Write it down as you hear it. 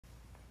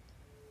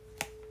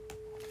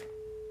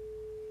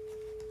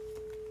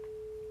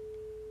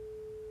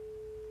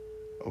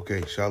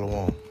Okay,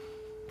 Shalom.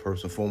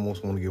 First and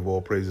foremost, I want to give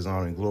all praises,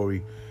 honor, and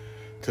glory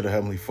to the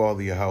Heavenly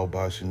Father, Yahweh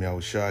Bashim,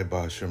 Yahushai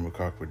Bashim,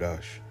 Rakak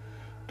Radash.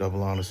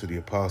 Double honors to the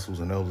apostles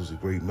and elders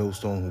of Great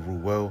Millstone who rule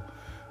well.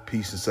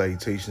 Peace and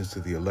salutations to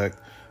the elect,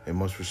 and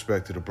much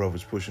respect to the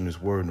brothers pushing this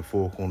word in the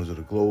four corners of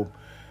the globe.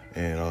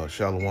 And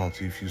Shalom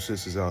to you few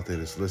sisters out there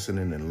that's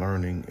listening and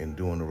learning and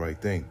doing the right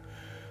thing.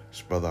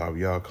 It's Brother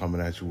Ariyah coming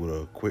at you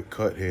with a quick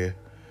cut here.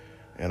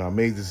 And I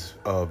made this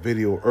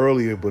video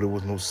earlier, but there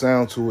was no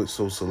sound to it.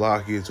 So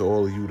Salakia to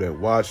all of you that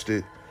watched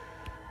it.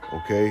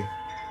 Okay.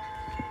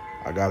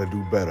 I got to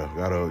do better.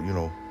 Got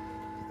to,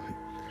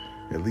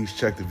 at least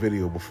check the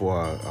video before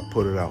I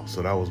put it out.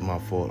 So that was my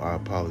fault. I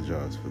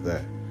apologize for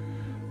that.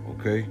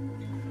 Okay.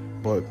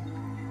 But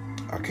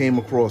I came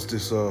across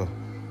this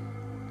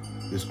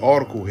this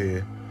article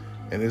here,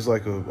 and it's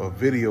like a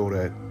video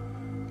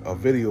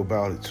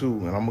about it too.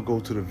 And I'm gonna go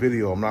to the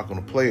video. I'm not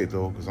gonna play it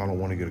though, because I don't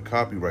want to get a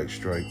copyright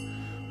strike.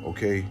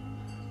 Okay,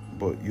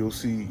 but you'll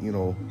see,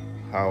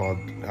 how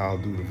I'll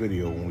do the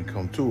video when we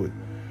come to it,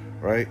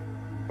 right?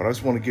 But I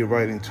just want to get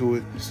right into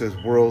it. It says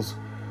world's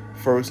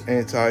first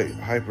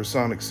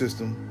anti-hypersonic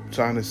system.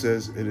 China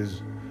says it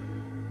is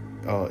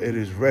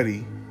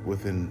ready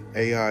with an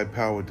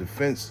AI-powered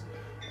defense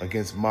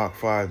against Mach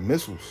 5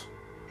 missiles.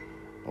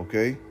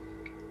 Okay,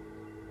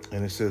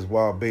 and it says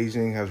while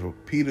Beijing has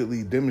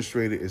repeatedly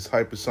demonstrated its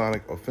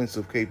hypersonic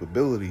offensive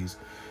capabilities,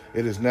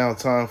 it is now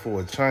time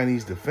for a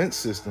Chinese defense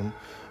system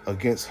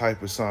against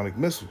hypersonic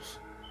missiles.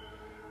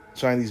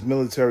 Chinese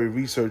military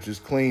researchers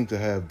claim to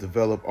have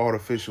developed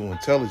artificial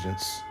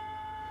intelligence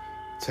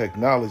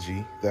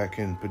technology that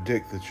can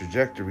predict the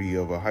trajectory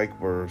of a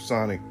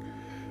hypersonic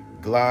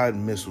glide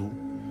missile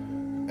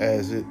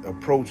as it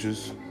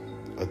approaches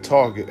a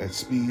target at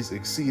speeds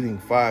exceeding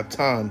 5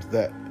 times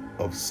that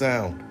of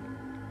sound.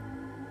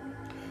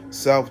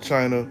 South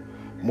China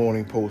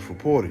Morning Post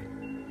reported.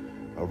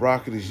 A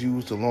rocket is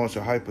used to launch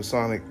a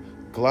hypersonic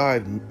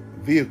glide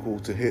vehicle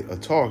to hit a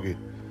target.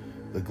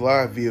 The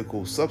glide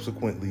vehicle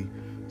subsequently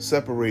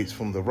separates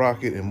from the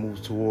rocket and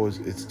moves towards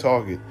its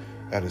target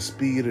at a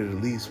speed of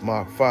at least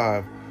Mach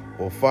 5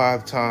 or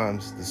 5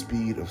 times the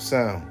speed of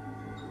sound.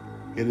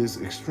 It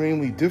is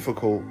extremely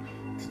difficult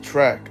to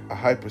track a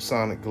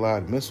hypersonic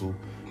glide missile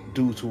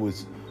due to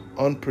its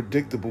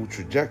unpredictable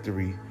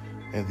trajectory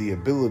and the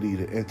ability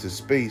to enter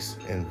space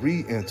and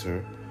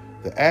re-enter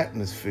the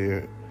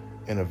atmosphere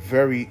in a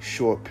very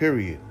short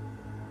period.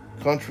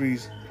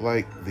 Countries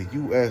like the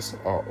U.S.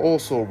 are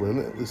also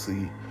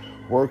relentlessly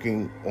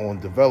working on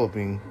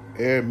developing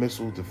air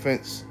missile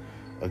defense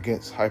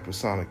against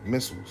hypersonic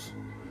missiles.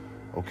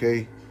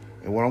 Okay,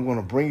 and what I'm going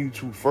to bring you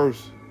to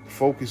first,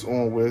 focus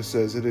on where it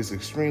says it is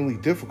extremely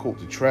difficult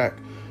to track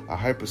a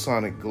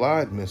hypersonic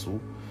glide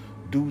missile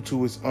due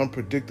to its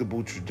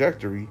unpredictable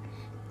trajectory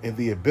and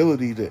the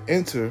ability to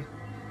enter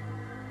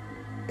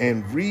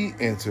and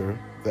re-enter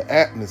the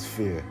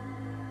atmosphere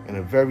in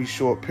a very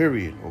short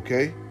period.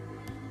 Okay,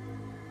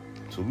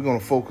 so we're going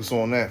to focus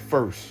on that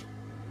first,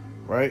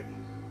 right?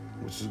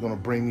 Which is going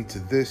to bring me to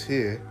this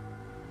here.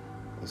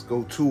 Let's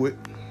go to it.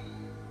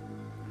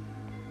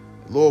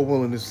 Lord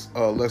willing, this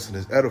lesson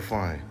is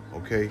edifying,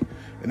 okay?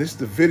 And this is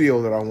the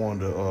video that I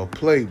wanted to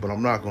play, but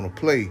I'm not going to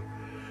play.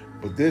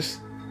 But this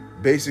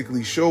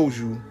basically shows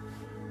you,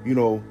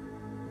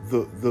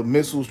 the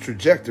missile's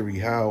trajectory,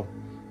 how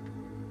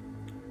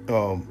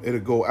it'll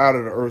go out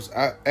of the Earth's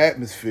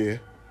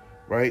atmosphere,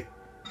 right?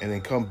 And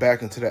then come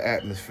back into the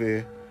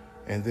atmosphere,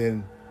 and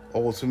then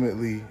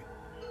ultimately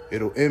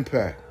it'll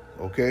impact,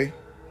 okay?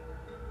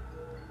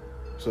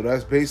 So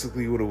that's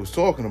basically what it was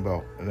talking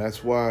about. And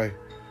that's why,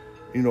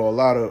 a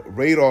lot of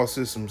radar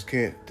systems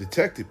can't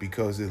detect it,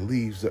 because it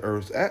leaves the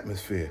Earth's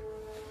atmosphere,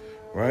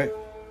 right?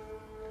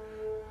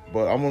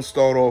 But I'm going to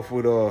start off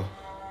with, you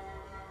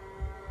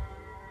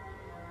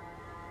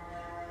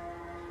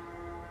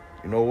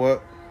know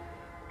what?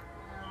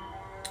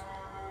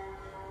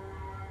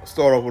 I'll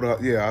start off with,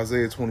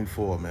 Isaiah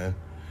 24, man.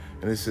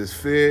 And it says,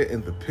 fear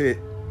and the pit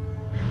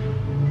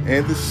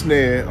and the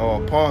snare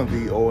are upon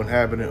thee, O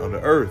inhabitant of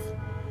the earth.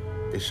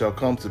 It shall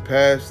come to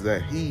pass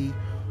that he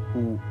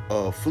who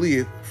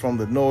fleeth from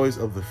the noise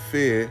of the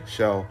fear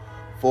shall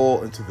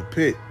fall into the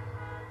pit,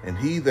 and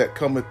he that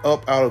cometh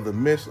up out of the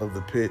midst of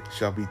the pit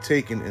shall be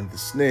taken in the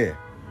snare.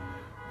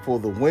 For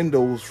the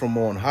windows from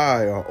on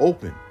high are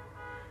open,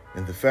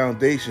 and the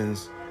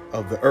foundations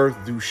of the earth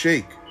do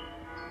shake.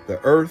 The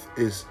earth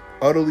is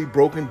utterly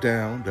broken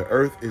down, the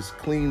earth is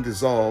clean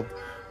dissolved,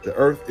 the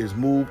earth is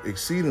moved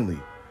exceedingly.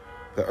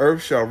 The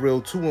earth shall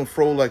reel to and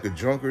fro like a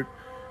drunkard,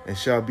 and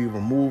shall be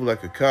removed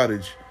like a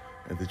cottage,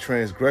 and the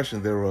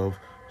transgression thereof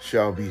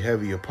shall be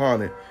heavy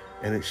upon it,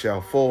 and it shall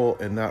fall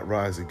and not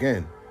rise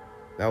again.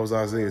 That was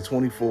Isaiah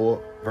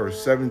 24,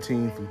 verse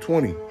 17 through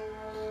 20.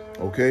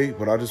 Okay,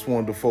 but I just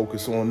wanted to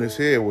focus on this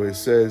here where it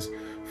says,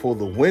 for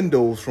the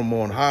windows from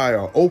on high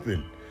are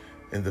open,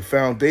 and the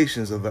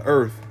foundations of the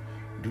earth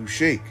do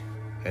shake.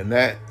 And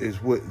that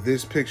is what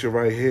this picture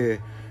right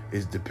here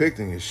is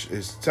depicting.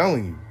 It's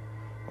telling you,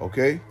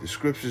 okay? The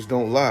scriptures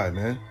don't lie,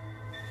 man.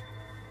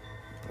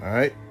 All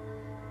right?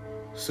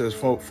 It says,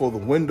 for the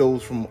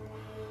windows from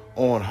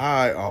on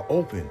high are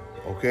open,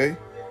 okay?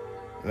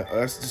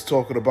 That's just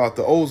talking about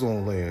the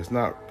ozone layer. It's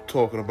not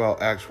talking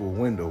about actual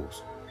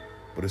windows,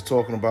 but it's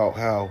talking about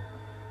how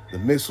the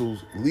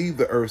missiles leave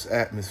the Earth's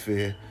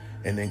atmosphere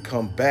and then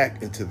come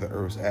back into the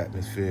Earth's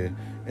atmosphere,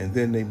 and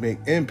then they make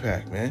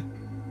impact, man.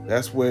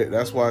 That's why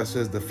it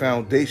says the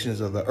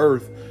foundations of the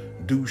Earth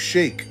do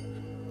shake,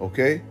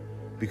 okay?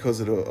 Because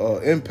of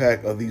the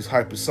impact of these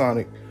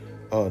hypersonic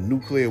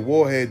nuclear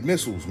warhead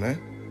missiles, man.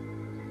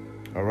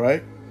 All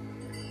right?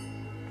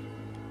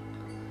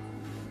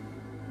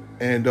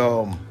 And,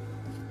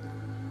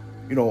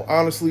 you know,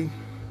 honestly,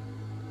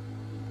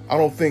 I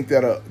don't think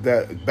that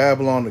that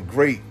Babylon the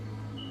Great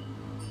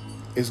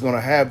is going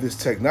to have this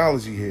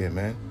technology here,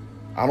 man.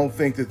 I don't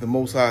think that the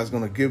Most High is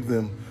going to give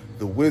them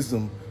the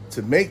wisdom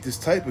to make this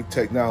type of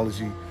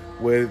technology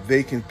where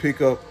they can pick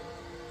up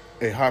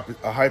a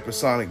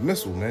hypersonic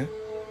missile, man,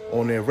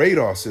 on their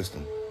radar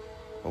system,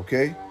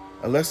 okay?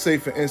 And let's say,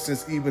 for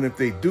instance, even if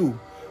they do,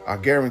 I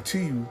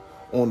guarantee you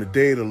on the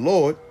day of the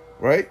Lord,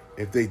 right,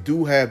 if they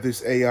do have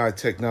this AI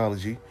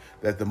technology,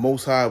 that the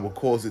Most High will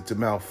cause it to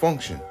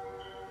malfunction.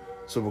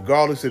 So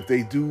regardless if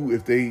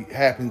they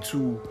happen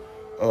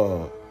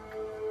to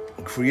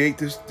create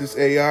this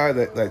AI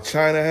that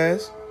China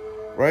has,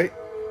 right?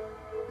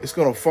 It's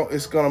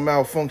gonna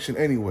malfunction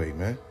anyway,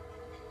 man.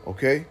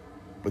 Okay,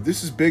 but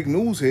this is big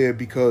news here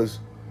because,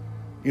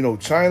 you know,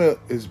 China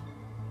is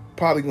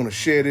probably gonna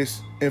share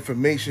this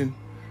information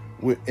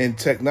in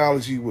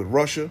technology with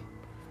Russia.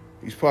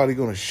 He's probably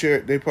gonna share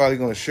it. They're probably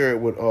gonna share it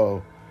with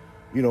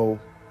you know,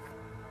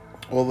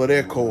 all of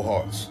their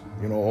cohorts.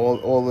 You know,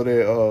 all of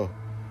their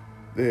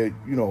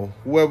you know,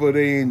 whoever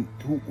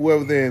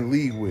they're in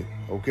league with.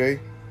 Okay.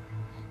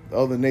 The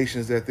other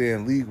nations that they're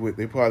in league with,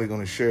 they're probably going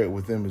to share it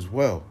with them as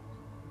well.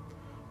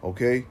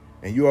 Okay?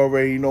 And you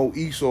already know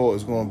Esau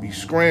is going to be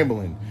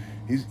scrambling.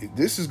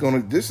 This is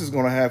going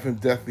to have him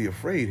deathly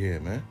afraid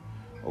here, man.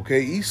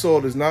 Okay?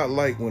 Esau does not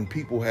like when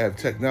people have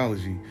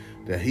technology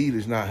that he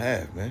does not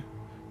have, man.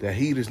 That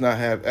he does not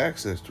have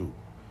access to.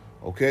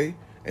 Okay?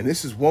 And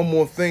this is one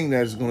more thing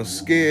that is going to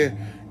scare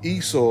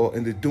Esau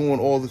into doing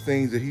all the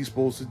things that he's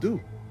supposed to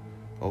do.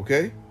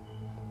 Okay?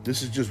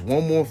 This is just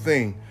one more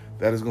thing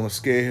that is going to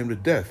scare him to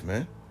death,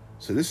 man.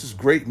 So this is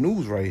great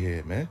news right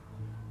here, man,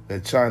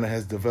 that China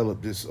has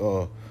developed this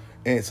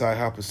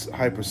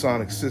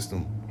anti-hypersonic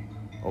system,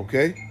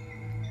 okay?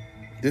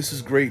 This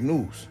is great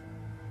news,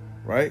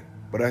 right?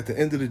 But at the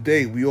end of the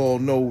day, we all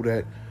know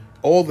that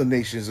all the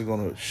nations are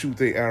going to shoot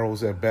their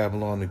arrows at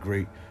Babylon the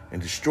Great and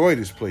destroy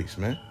this place,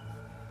 man,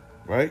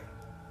 right?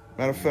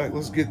 Matter of fact,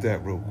 let's get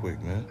that real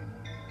quick, man.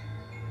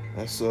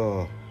 That's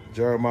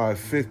Jeremiah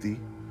 50.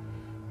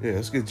 Yeah,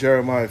 let's get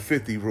Jeremiah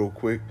 50 real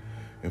quick.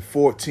 And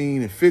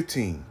 14 and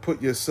 15, put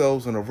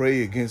yourselves in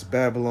array against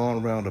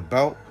Babylon round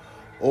about,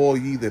 all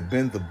ye that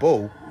bend the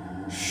bow,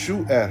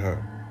 shoot at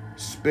her,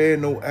 spare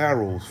no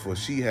arrows, for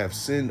she hath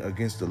sinned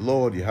against the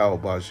Lord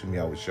Yahweh Ba'ashem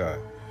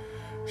Yahushai.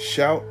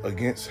 Shout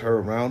against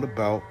her round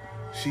about,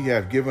 she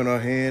hath given her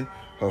hand,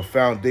 her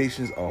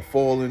foundations are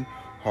fallen,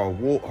 her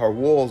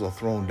walls are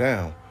thrown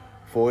down,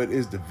 for it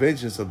is the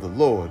vengeance of the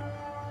Lord.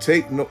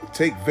 Take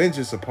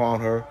vengeance upon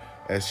her,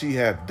 as she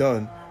hath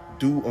done,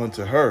 do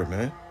unto her,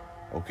 man.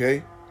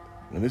 Okay,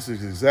 and this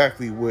is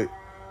exactly what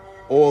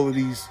all of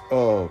these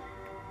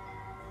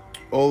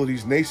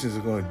nations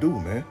are gonna do,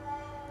 man.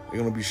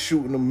 They're gonna be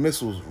shooting them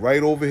missiles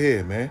right over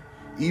here, man.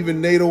 Even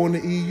NATO and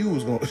the EU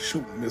is gonna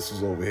shoot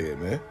missiles over here,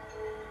 man.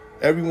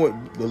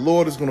 Everyone, the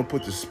Lord is gonna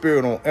put the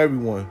spirit on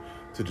everyone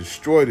to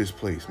destroy this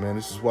place, man.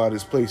 This is why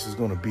this place is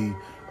gonna be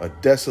a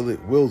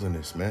desolate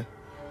wilderness, man.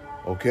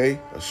 Okay,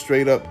 a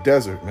straight up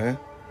desert, man,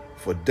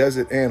 for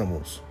desert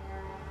animals,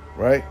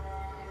 right?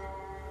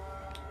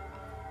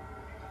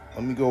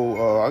 Let me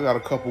go, I got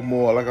a couple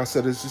more. Like I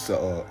said, it's just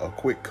a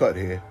quick cut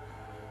here,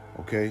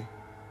 okay?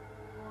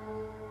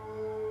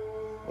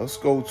 Let's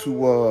go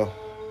to,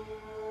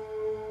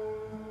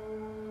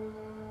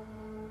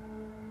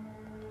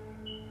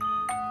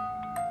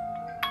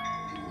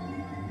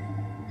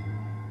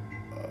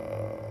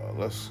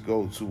 let's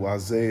go to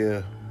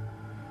Isaiah,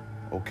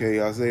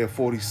 okay, Isaiah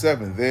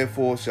 47.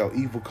 Therefore shall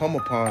evil come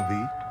upon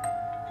thee.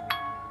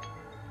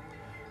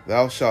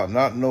 Thou shalt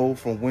not know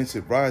from whence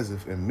it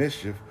riseth, and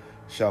mischief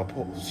shall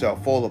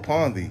fall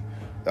upon thee.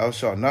 Thou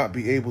shalt not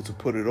be able to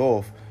put it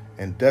off,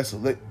 and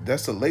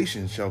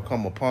desolation shall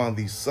come upon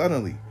thee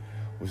suddenly,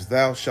 which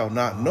thou shalt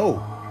not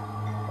know.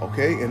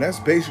 Okay, and that's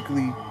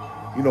basically,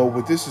 you know,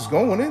 what this is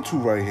going into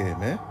right here,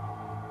 man.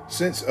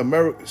 Since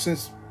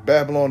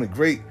Babylon the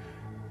Great,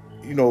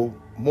 you know,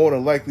 more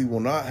than likely will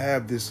not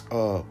have this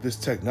this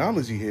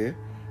technology here,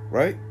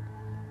 right?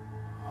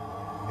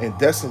 And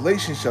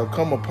desolation shall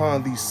come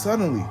upon thee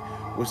suddenly,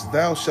 which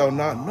thou shalt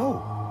not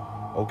know.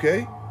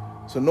 Okay?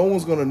 So no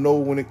one's gonna know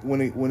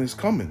when it's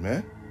coming,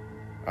 man.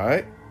 All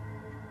right?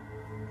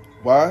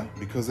 Why?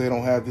 Because they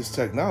don't have this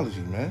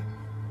technology, man.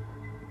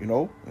 You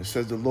know, it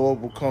says the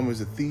Lord will come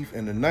as a thief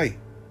in the night.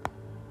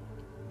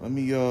 Let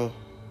me I'm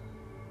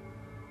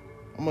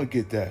gonna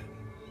get that,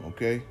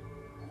 okay?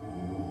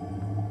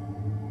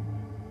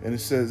 And it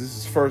says,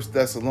 this is 1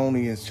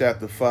 Thessalonians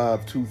chapter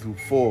 5, 2 through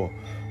 4.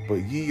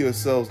 But ye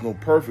yourselves know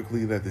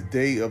perfectly that the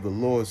day of the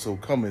Lord so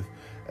cometh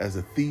as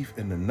a thief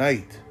in the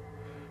night.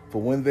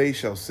 For when they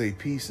shall say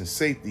peace and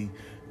safety,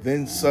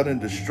 then sudden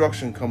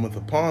destruction cometh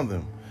upon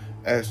them,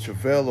 as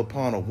travail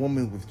upon a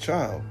woman with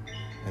child,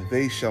 and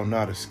they shall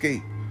not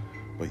escape.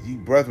 But ye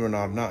brethren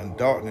are not in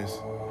darkness,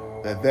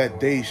 that that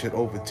day should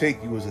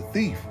overtake you as a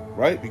thief,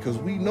 right? Because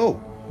we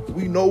know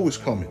it's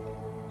coming.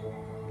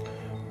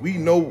 We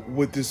know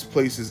what this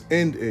place's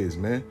end is,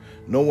 man.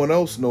 No one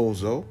else knows,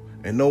 though,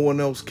 and no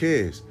one else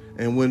cares.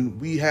 And when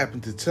we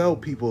happen to tell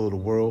people of the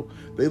world,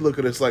 they look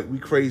at us like we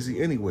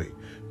crazy anyway,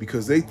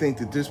 because they think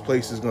that this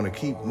place is going to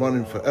keep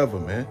running forever,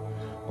 man.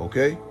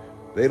 Okay?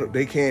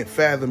 They can't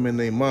fathom in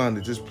their mind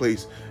that this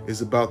place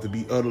is about to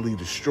be utterly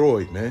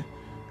destroyed, man.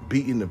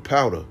 Beaten to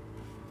powder.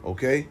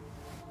 Okay?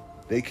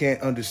 They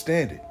can't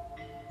understand it,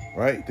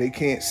 right? They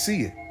can't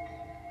see it.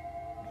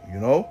 You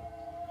know?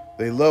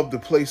 They love the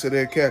place of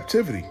their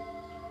captivity.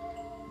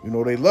 You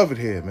know, they love it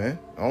here, man.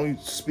 I only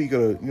speak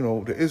of,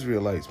 the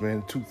Israelites,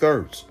 man,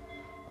 2/3.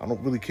 I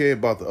don't really care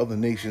about the other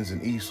nations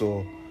in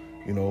Esau,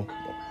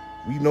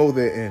 We know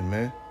their end,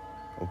 man.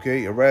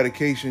 Okay?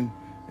 Eradication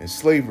and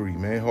slavery,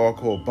 man.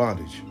 Hardcore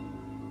bondage.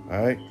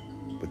 All right?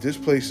 But this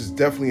place is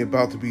definitely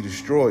about to be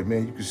destroyed,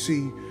 man. You can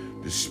see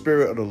the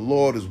Spirit of the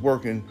Lord is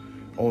working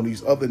on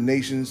these other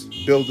nations,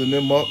 building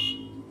them up,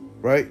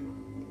 right?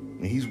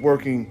 And he's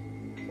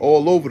working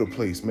all over the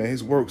place, man.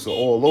 His works are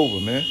all over,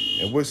 man.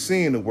 And we're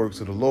seeing the works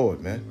of the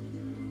Lord,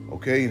 man.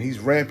 Okay? And he's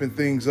ramping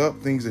things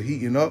up. Things are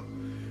heating up.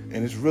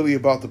 And it's really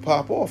about to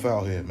pop off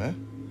out here, man.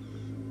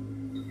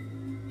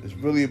 It's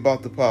really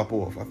about to pop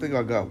off. I think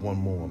I got one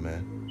more,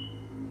 man.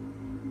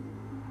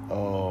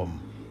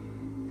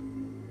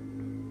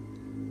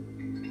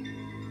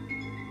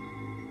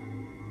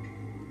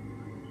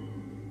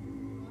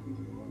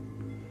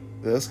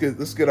 Let's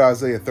get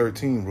Isaiah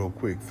 13 real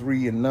quick.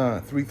 3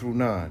 through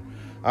 9.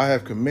 I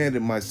have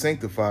commanded my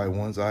sanctified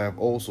ones. I have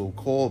also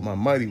called my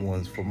mighty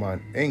ones for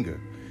mine anger,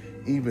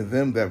 even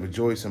them that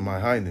rejoice in my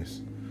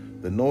highness.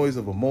 The noise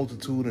of a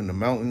multitude in the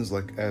mountains,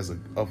 like as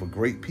of a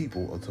great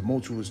people, a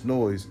tumultuous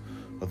noise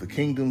of the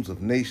kingdoms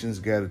of nations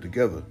gathered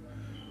together.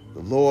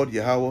 The Lord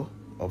Yahweh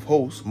of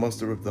hosts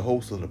mustereth the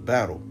hosts of the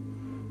battle.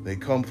 They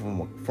come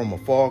from a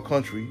far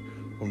country,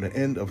 from the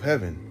end of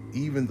heaven,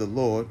 even the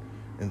Lord,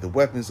 and the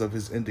weapons of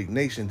his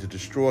indignation to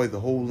destroy the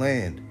whole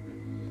land.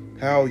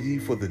 Howl ye,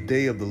 for the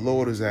day of the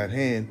Lord is at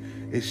hand.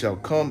 It shall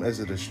come as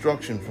a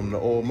destruction from the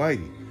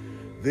Almighty.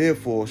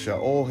 Therefore shall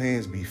all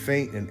hands be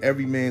faint, and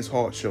every man's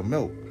heart shall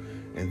melt.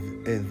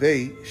 And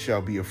they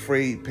shall be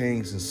afraid,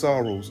 pangs and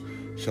sorrows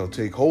shall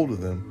take hold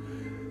of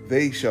them.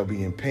 They shall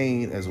be in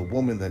pain as a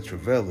woman that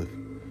travaileth.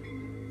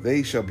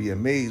 They shall be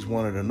amazed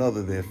one at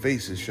another, their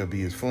faces shall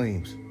be as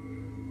flames.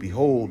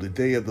 Behold, the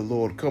day of the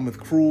Lord cometh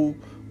cruel,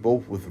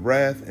 both with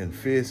wrath and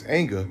fierce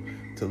anger,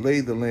 to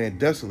lay the land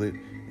desolate,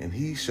 and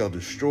he shall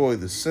destroy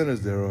the sinners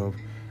thereof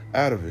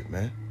out of it,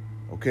 man.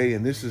 Okay,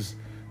 and this is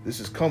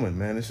coming,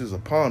 man. This is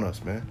upon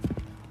us, man.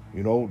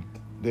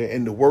 They're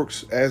in the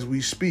works as we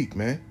speak,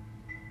 man.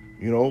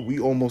 We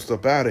almost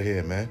up out of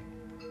here, man.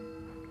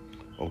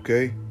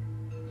 Okay?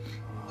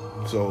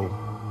 So,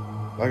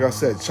 like I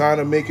said,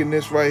 China making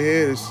this right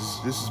here,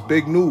 this is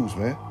big news,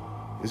 man.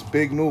 It's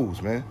big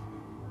news, man.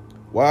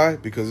 Why?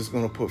 Because it's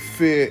going to put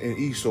fear in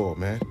Esau,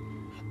 man.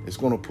 It's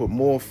going to put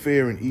more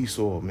fear in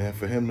Esau, man,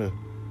 for him to,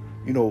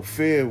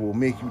 fear will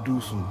make you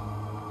do some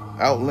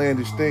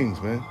outlandish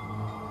things, man.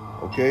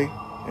 Okay?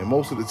 And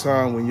most of the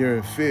time when you're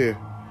in fear,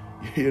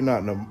 you're not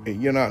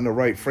in the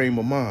right frame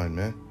of mind,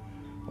 man.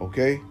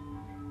 Okay?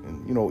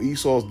 And,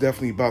 Esau's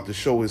definitely about to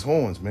show his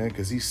horns, man,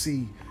 because he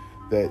see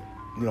that,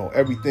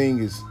 everything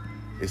is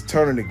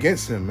turning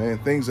against him, man.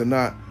 Things are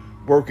not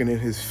working in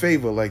his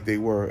favor like they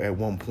were at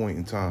one point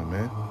in time,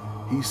 man.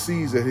 He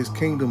sees that his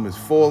kingdom is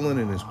falling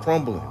and is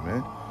crumbling,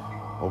 man.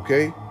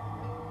 Okay?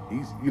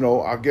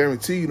 I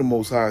guarantee you the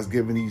Most High is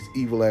giving these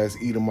evil-ass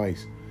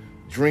Edomites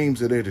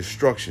dreams of their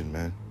destruction,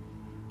 man.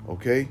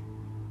 Okay?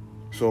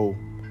 So,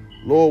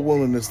 Lord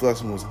willing, this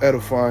lesson was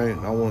edifying.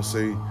 I want to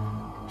say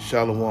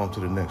shalom to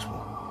the next one.